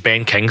guy's name is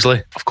Ben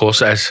Kingsley. Of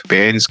course it is.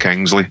 Ben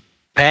Kingsley.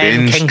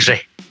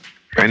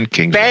 Ben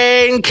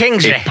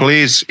Kingsley.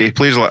 He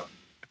plays like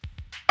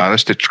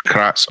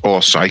aristocrats or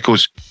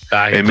psychos.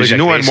 He's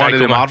in one of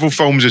the Marvel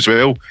films as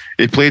well.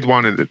 He played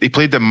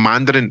the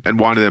Mandarin in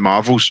one of the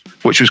Marvels,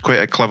 which was quite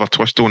a clever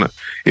twist on it.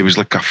 He was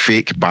like a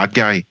fake bad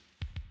guy. He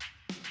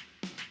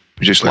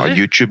was just like a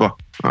YouTuber.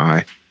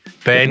 Aye.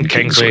 Ben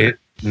Kingsley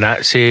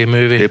Nazi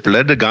movie. He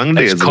played the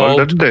Gandhi. It's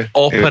called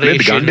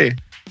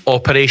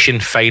Operation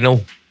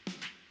Final.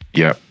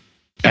 Yeah.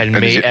 And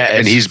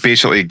he's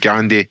basically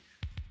Gandhi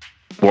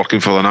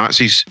working for the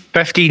Nazis.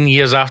 15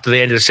 years after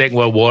the end of the Second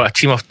World War, a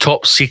team of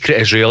top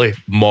secret Israeli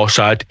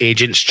Mossad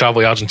agents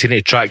travel to Argentina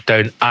to track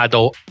down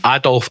Adolf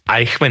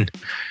Eichmann,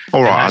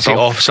 Nazi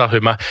officer.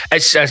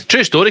 It's a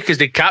true story because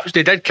they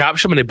did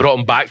capture him and they brought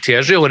him back to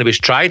Israel when he was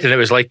tried, and it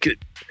was like,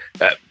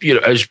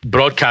 it was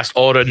broadcast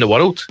all around the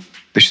world.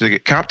 They should have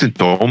got Captain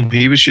Tom.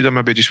 He should have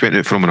maybe just went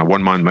out from on a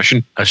one-man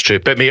mission. That's true.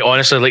 But mate,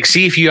 honestly, like,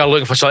 see if you are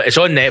looking for something, it's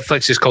on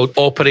Netflix. It's called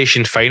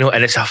Operation Final,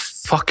 and it's a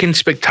fucking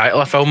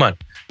spectacular film, man.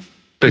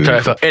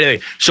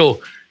 Anyway,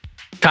 so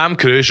Tom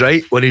Cruise,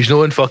 right, when he's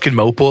not in fucking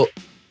Millport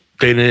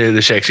doing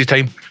the sexy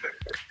time,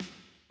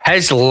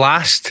 his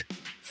last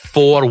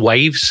 4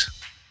 wives,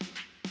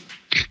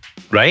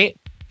 right?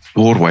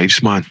 4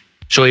 wives, man.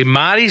 So he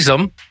marries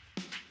them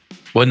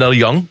when they're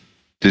young,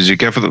 Does he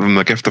give them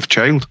the gift of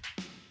child?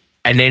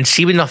 And then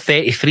see when they're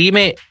 33,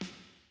 mate,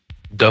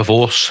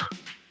 divorce.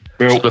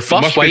 Well, So the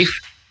first wife,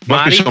 must be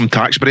married, some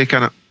tax break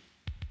in it.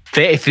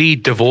 33,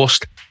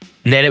 divorced.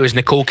 And then it was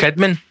Nicole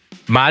Kidman,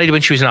 married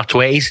when she was in her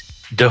 20s,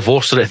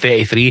 divorced her at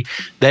 33.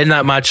 Then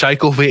that mad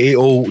psycho for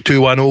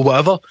 80210,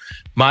 whatever,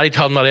 married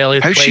her in her early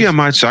 20s. How's she a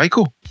mad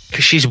psycho?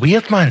 Because she's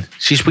weird, man.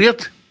 She's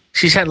weird.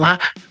 She's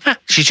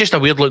she's just a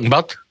weird looking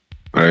bird.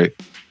 Right.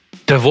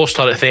 Divorced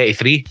her at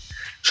 33.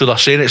 So they're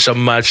saying it's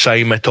some mad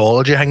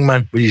Scientology thing,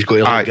 man. We just got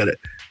to look at it.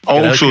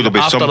 Also, there'll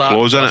be some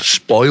clause in it.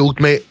 Spoiled,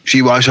 mate.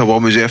 See, once a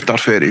woman's after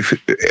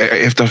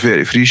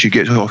 33, she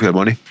gets off your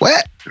money.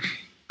 What?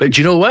 But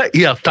do you know what?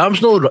 Yeah,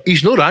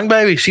 he's no wrong,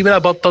 baby. See when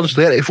that bird turns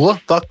 34,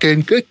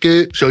 fucking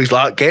cuckoo. So he's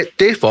like, get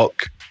the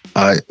fuck.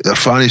 Aye, their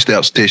fanny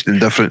starts tasting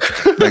different.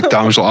 Big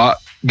Tom's like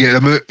that. Get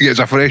them out, gets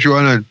a fresh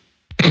one in.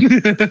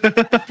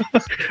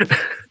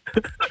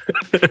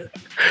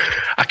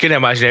 I couldn't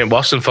imagine anything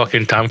worse than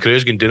fucking Tom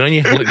Cruise going down on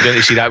you. Looking down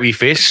to see that wee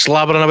face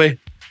slabbering away.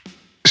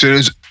 Soon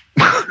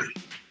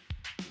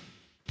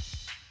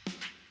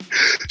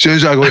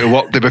as I go to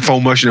work to be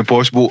film Mission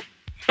Impossible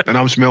and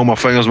I'm smelling my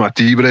fingers, my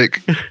tea break,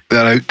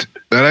 they're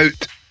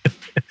out.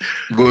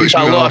 Go to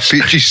smell our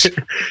peaches.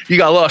 You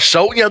got a lot of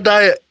salt in your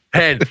diet,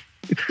 hen.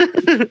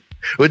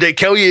 Would it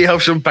kill you to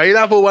have some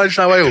pineapple once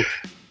in a while?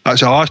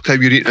 That's the last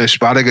time you're eating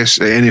asparagus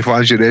at any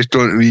fancy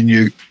restaurant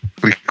you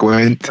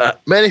frequent.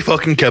 Many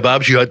fucking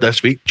kebabs you had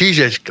this week.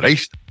 Jesus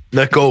Christ.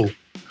 Nicole.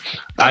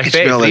 I can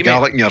smell the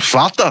garlic in your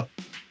farter.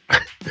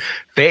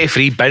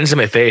 33 bins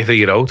him at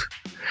 33-year-old.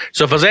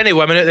 So if there's any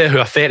women out there who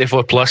are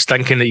 34 plus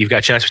thinking that you've got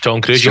a chance with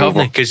Tom Cruise, you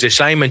haven't, because the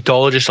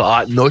Scientologists are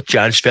like, no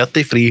chance,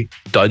 33,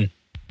 done.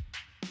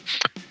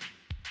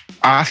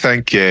 I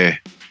think it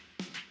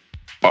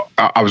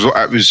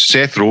was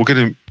Seth Rogen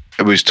and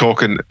it was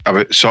talking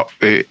about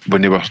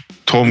when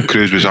Tom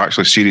Cruise was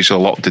actually seriously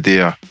looking to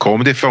do a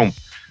comedy film.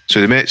 So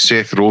they met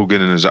Seth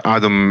Rogen and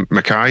Adam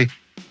McKay.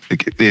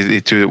 They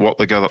two worked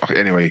together.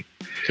 Anyway,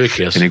 who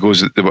cares? And he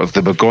goes, they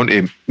were going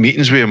to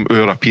meetings with him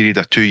over a period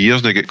of 2 years,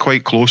 and they get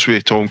quite close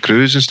with Tom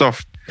Cruise and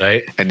stuff.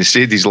 Right. And they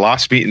said his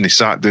last meeting, they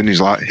sat down and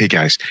he's like, hey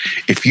guys,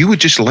 if you would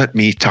just let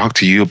me talk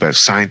to you about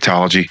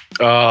Scientology,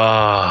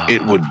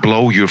 it would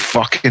blow your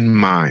fucking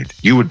mind.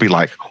 You would be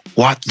like,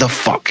 what the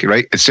fuck,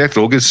 right? And Seth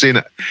Rogen's saying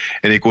it.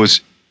 And he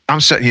goes, I'm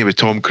sitting here with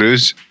Tom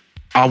Cruise.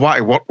 I want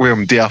to work with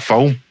him, do a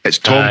film. It's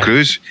Tom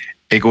Cruise.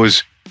 He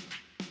goes,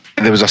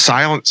 and there was a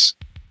silence.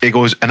 He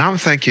goes, and I'm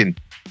thinking,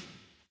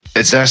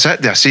 is this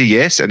it? Do I say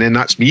yes? And then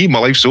that's me. My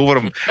life's over.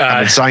 I'm in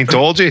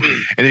Scientology.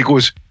 And he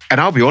goes, and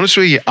I'll be honest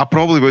with you, I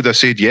probably would have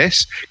said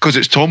yes because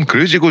it's Tom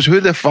Cruise. He goes, who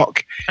the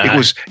fuck? He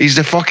goes, he's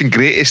the fucking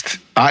greatest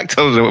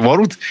actor in the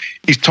world.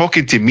 He's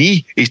talking to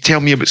me. He's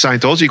telling me about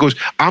Scientology. He goes,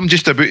 I'm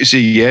just about to say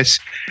yes.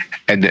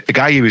 And the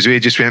guy he was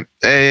with just went,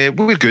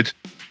 we're good.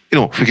 You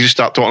know, we can just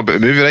start talking about the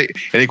movie, right?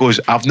 And he goes,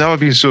 I've never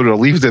been so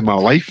relieved in my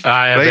life.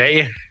 I bet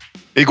you.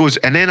 He goes,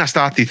 and then I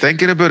started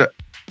thinking about it.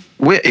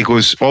 Wait, he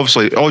goes,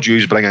 obviously, all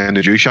Jews bring in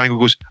the Jewish angle.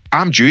 He goes,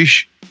 I'm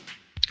Jewish.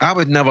 I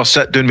would never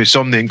sit down with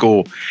somebody and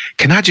go,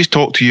 can I just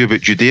talk to you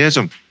about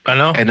Judaism? I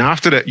know. And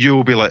after it,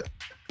 you'll be like,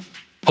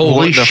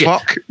 holy shit.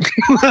 Fuck?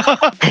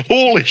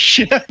 Holy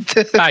shit.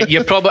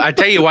 You're probably, I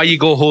tell you why you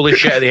go holy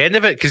shit at the end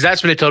of it, because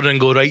that's when they turn and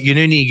go, right, you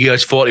need to give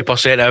us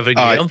 40% every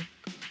year.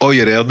 All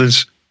your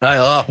earnings.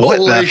 What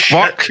the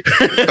fuck?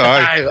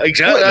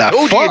 Exactly.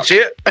 What the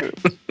fuck?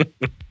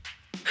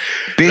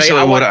 Basically,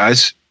 right, what it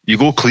is, you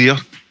go clear,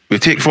 we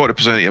take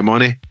 40% of your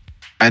money,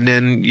 and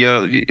then you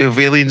have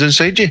aliens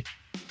inside you.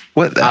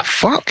 What the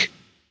fuck?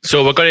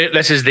 So we're going to.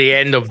 This is the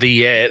end of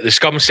the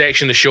scum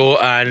section of the show,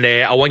 and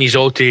I want you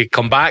all to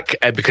come back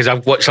because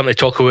I've got something to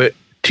talk about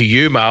to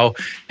you, Mal.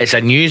 It's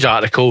a news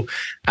article,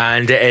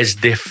 and it is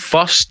the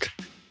first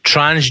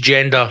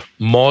transgender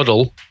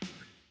model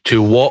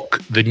to walk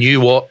the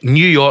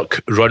New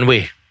York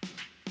runway,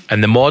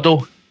 and the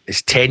model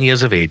is 10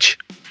 years of age.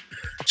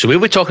 So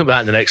we'll be talking about that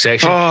in the next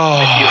section.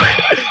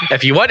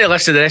 If you want to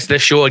listen to the rest of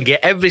this show and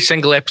get every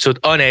single episode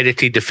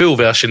unedited, the full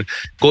version,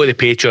 go to the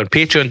Patreon,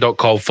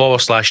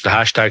 patreon.com/the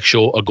hashtag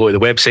show, or go to the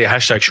website,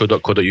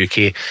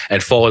 hashtagshow.co.uk,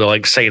 and follow the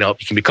link, sign up.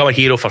 You can become a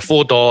hero for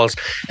 $4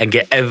 and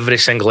get every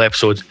single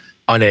episode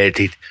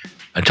unedited.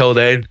 Until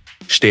then,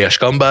 stay a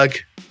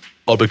scumbag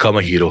or become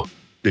a hero.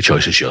 The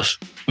choice is yours.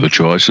 The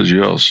choice is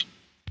yours.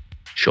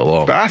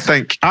 Shalom. But I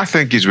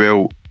think as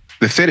well,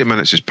 the 30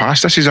 minutes is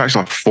past. This is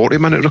actually a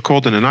 40-minute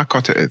recording, and I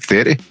cut it at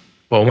 30.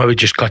 Well, maybe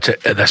just cut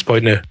it at this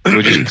point now.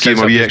 We just give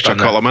a wee extra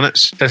couple of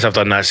minutes. Since I've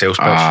done that sales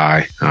pitch.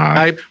 Aye.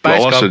 Bye,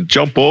 well, listen,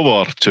 jump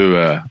over to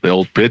the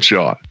old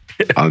Patreon.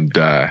 And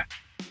I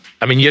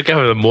mean, you're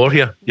giving them more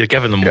here. You're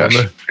giving them more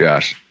now.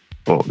 Yes.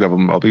 Well, give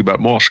them a wee bit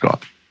more,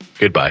 Scott.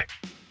 Goodbye.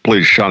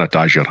 Please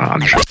sanitize your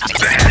hands. The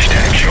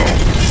hashtag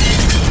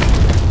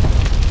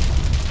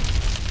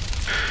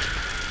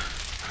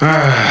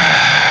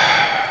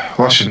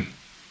show. Listen.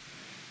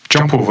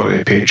 Jump over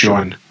to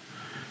Patreon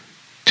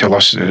to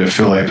listen to the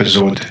full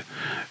episode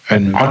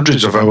and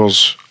hundreds of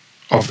hours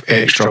of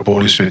extra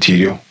bonus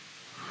material.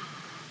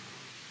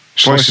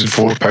 It's less than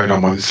 £4 a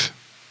month.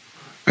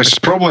 It's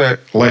probably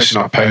less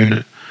than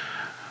 £1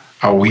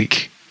 a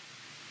week.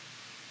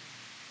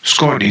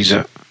 Scott needs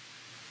it.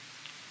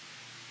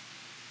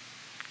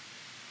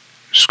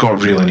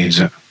 Scott really needs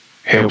it.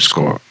 Help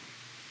Scott.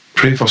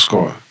 Pray for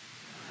Scott.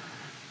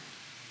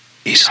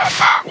 He's a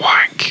fat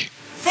wank.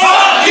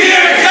 Fuck you,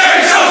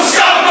 Cooncil!